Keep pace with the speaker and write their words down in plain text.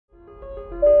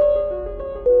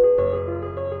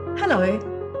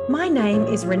Hello, my name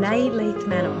is Renee Leith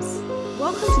Manos.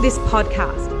 Welcome to this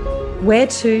podcast, Where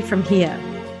to From Here.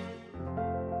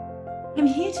 I'm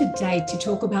here today to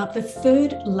talk about the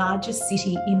third largest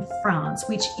city in France,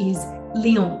 which is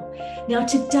Lyon. Now,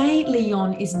 today,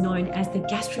 Lyon is known as the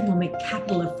gastronomic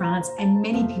capital of France, and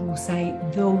many people say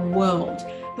the world.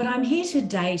 But I'm here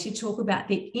today to talk about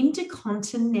the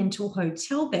Intercontinental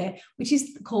Hotel there, which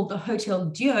is called the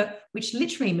Hôtel Dieu, which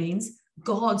literally means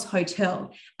God's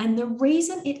Hotel. And the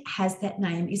reason it has that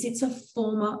name is it's a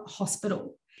former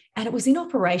hospital, and it was in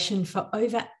operation for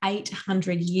over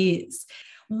 800 years.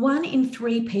 1 in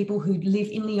 3 people who live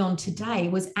in Lyon today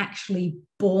was actually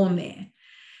born there.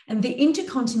 And the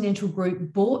Intercontinental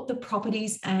Group bought the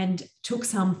properties and took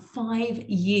some 5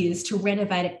 years to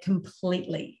renovate it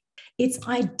completely. It's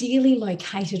ideally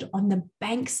located on the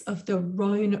banks of the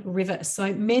Rhone River.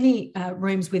 So many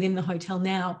rooms within the hotel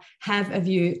now have a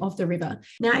view of the river.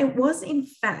 Now, it was in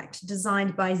fact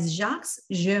designed by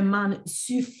Jacques-Germain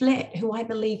Soufflet, who I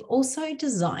believe also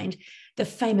designed the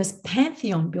famous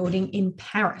Pantheon building in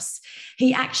Paris.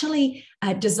 He actually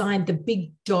designed the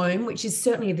big dome, which is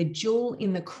certainly the jewel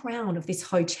in the crown of this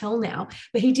hotel now,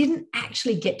 but he didn't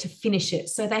actually get to finish it.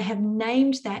 So they have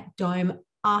named that dome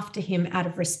after him out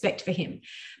of respect for him.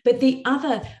 But the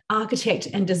other architect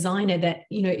and designer that,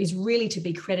 is really to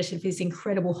be credited for this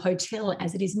incredible hotel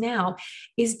as it is now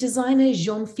is designer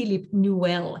Jean-Philippe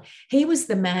Nouel. He was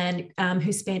the man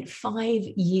who spent 5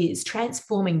 years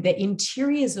transforming the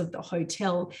interiors of the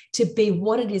hotel to be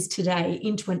what it is today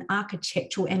into an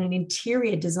architectural and an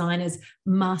interior designer's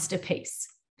masterpiece.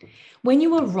 When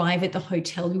you arrive at the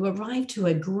hotel, you arrive to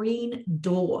a green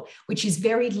door, which is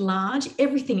very large.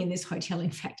 Everything in this hotel,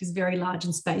 in fact, is very large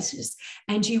and spacious.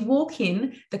 And you walk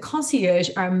in, the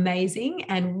concierge are amazing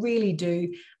and really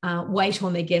do wait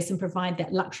on their guests and provide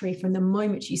that luxury from the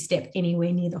moment you step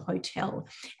anywhere near the hotel.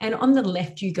 And on the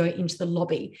left, you go into the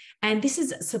lobby. And this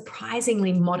is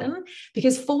surprisingly modern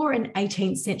because for an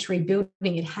 18th century building,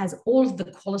 it has all of the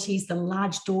qualities, the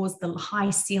large doors, the high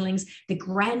ceilings, the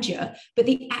grandeur, but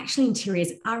the actual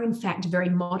interiors are in fact very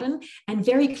modern and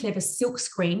very clever silk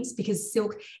screens, because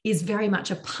silk is very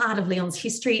much a part of Lyon's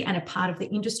history and a part of the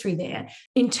industry there.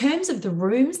 In terms of the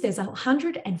rooms, there's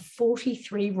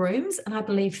 143 rooms, and I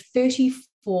believe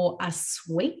 34 are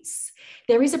suites.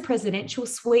 There is a presidential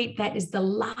suite that is the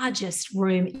largest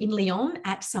room in Lyon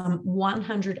at some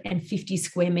 150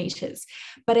 square meters.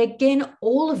 But again,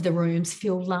 all of the rooms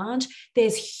feel large.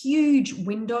 There's huge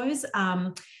windows.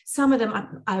 Some of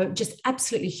them are just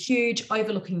absolutely huge,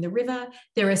 overlooking the river.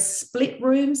 There are split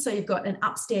rooms. So you've got an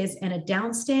upstairs and a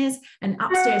downstairs. And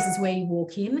upstairs is where you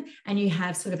walk in and you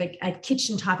have sort of a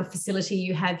kitchen type of facility.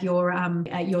 You have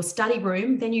your study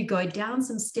room. Then you go down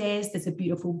some stairs. There's a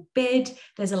beautiful bed.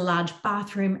 There's a large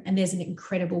bathroom and there's an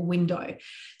incredible window.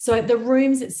 So the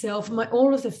rooms itself,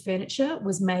 all of the furniture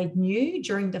was made new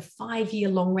during the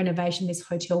 5-year-long renovation this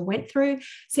hotel went through.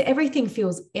 So everything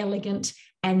feels elegant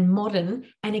and modern,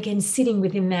 and again, sitting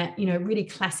within that, really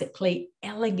classically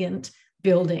elegant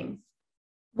building.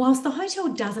 Whilst the hotel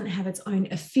doesn't have its own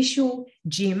official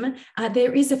gym,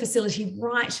 there is a facility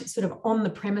right sort of on the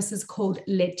premises called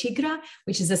Le Tigre,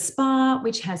 which is a spa,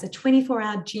 which has a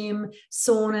 24-hour gym,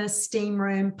 sauna, steam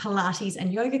room, Pilates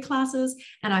and yoga classes.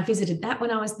 And I visited that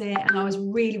when I was there, and I was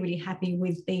really, really happy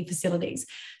with the facilities.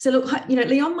 So look,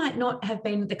 Lyon might not have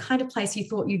been the kind of place you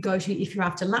thought you'd go to if you're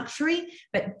after luxury,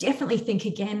 but definitely think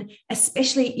again,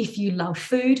 especially if you love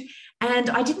food.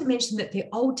 And I didn't mention that the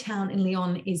old town in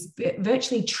Lyon is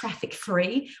virtually traffic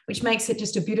free, which makes it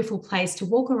just a beautiful place to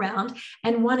walk around.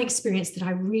 And one experience that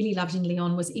I really loved in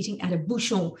Lyon was eating at a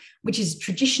Bouchon, which is a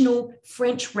traditional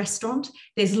French restaurant.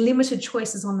 There's limited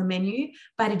choices on the menu,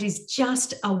 but it is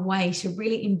just a way to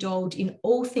really indulge in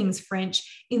all things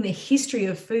French, in the history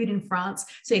of food in France.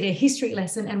 So you get a history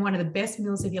lesson and one of the best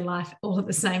meals of your life all at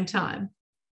the same time.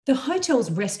 The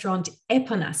hotel's restaurant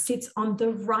Epona sits on the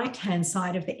right-hand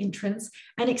side of the entrance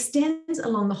and extends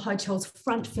along the hotel's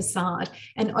front facade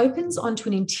and opens onto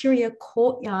an interior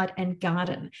courtyard and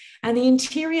garden. And the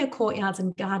interior courtyards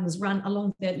and gardens run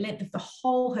along the length of the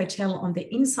whole hotel on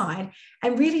the inside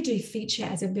and really do feature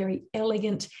as a very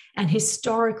elegant and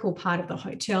historical part of the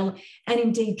hotel, and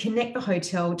indeed connect the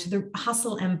hotel to the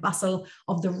hustle and bustle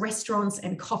of the restaurants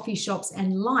and coffee shops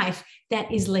and life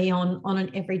that is Lyon on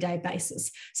an everyday basis.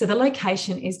 So the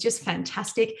location is just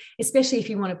fantastic, especially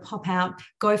if you want to pop out,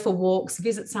 go for walks,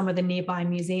 visit some of the nearby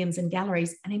museums and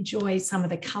galleries, and enjoy some of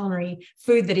the culinary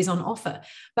food that is on offer.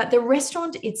 But the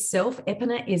restaurant itself,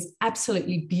 Epona, is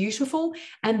absolutely beautiful.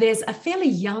 And there's a fairly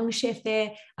young chef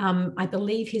there. I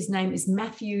believe his name is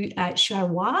Matthew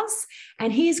Chauvoise,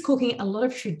 and he is cooking a lot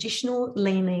of traditional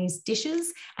Lyonese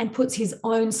dishes and puts his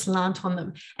own slant on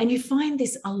them. And you find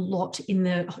this a lot in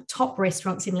the top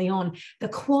restaurants in Lyon. The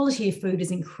quality of food is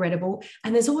incredible,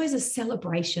 and there's always a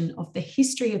celebration of the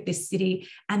history of this city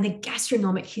and the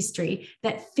gastronomic history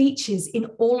that features in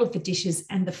all of the dishes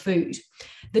and the food.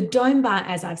 The Dome Bar,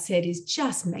 as I've said, is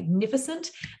just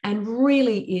magnificent and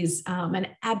really is an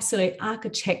absolute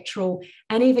architectural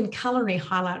and even culinary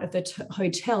highlight of the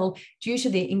hotel due to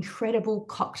the incredible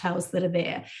cocktails that are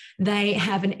there. They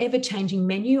have an ever-changing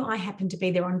menu. I happened to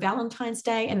be there on Valentine's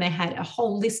Day, and they had a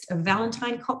whole list of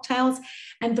Valentine cocktails.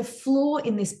 And the floor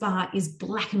in this bar is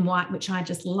black and white, which I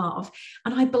just love.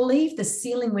 And I believe the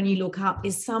ceiling, when you look up,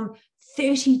 is some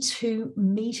 32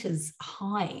 meters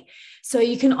high. So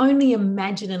you can only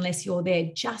imagine, unless you're there,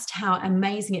 just how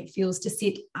amazing it feels to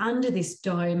sit under this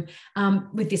dome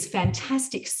with this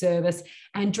fantastic service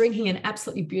and drinking an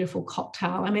absolutely beautiful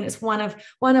cocktail. I mean, it's one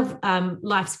of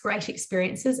life's great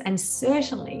experiences, and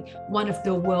certainly one of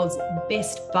the world's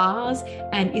best bars,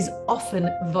 and is often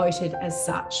voted as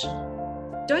such.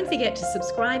 Don't forget to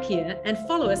subscribe here and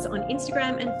follow us on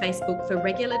Instagram and Facebook for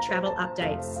regular travel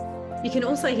updates. You can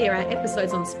also hear our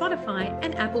episodes on Spotify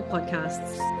and Apple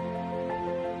Podcasts.